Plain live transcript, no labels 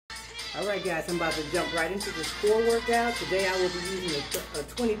All right, guys, I'm about to jump right into this core workout. Today I will be using a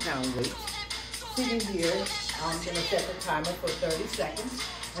 20-pound weight. Sitting here, I'm going to set the timer for 30 seconds.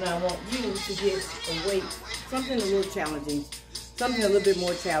 And I want you to get a weight, something a little challenging, something a little bit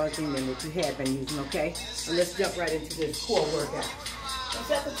more challenging than what you have been using, okay? And let's jump right into this core workout. I'll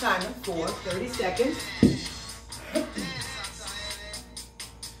set the timer for 30 seconds.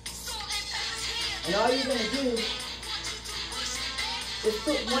 And all you're going to do is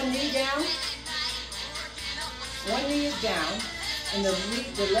put one knee down, one knee is down, and the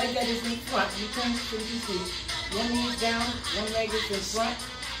leg that is in front, you turn so you can see, one knee is down, one leg is in front,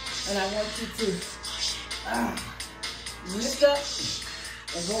 and I want you to lift up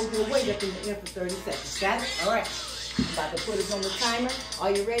and hold your weight up in the air for 30 seconds. Got it? All right. I'm about to put it on the timer.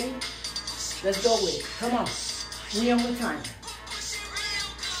 Are you ready? Let's go with it. Come on. We on the timer.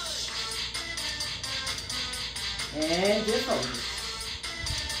 And just hold it.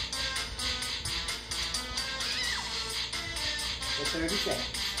 For 30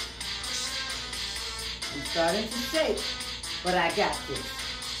 seconds. I'm starting to shake, but I got this.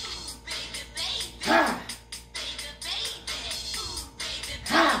 Ha!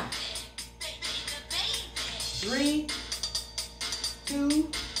 Ha! 3,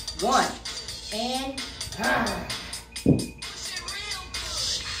 2, 1, and ha!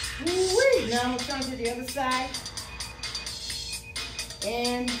 Woo-wee! Now I'm gonna turn to the other side,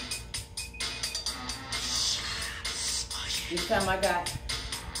 and this time I got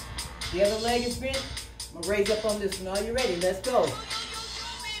the other leg is bent. I'm gonna raise up on this one. Are you ready? Let's go.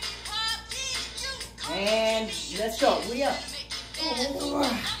 And let's go. We up.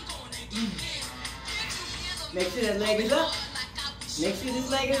 Make sure that leg is up. Make sure this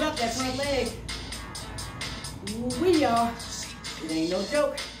leg is up. That front leg. We are. It ain't no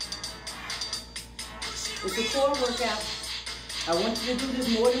joke. It's a core workout. I want you to do this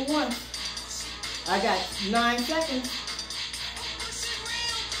more than once. I got 9 seconds.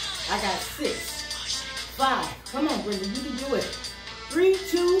 I got 6, 5. Come on, Brenda, you can do it. 3,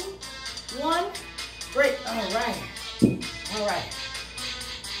 2, 1. Break. All right. All right.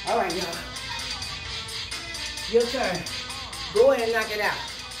 All right, y'all. Your turn. Go ahead and knock it out.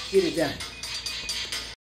 Get it done.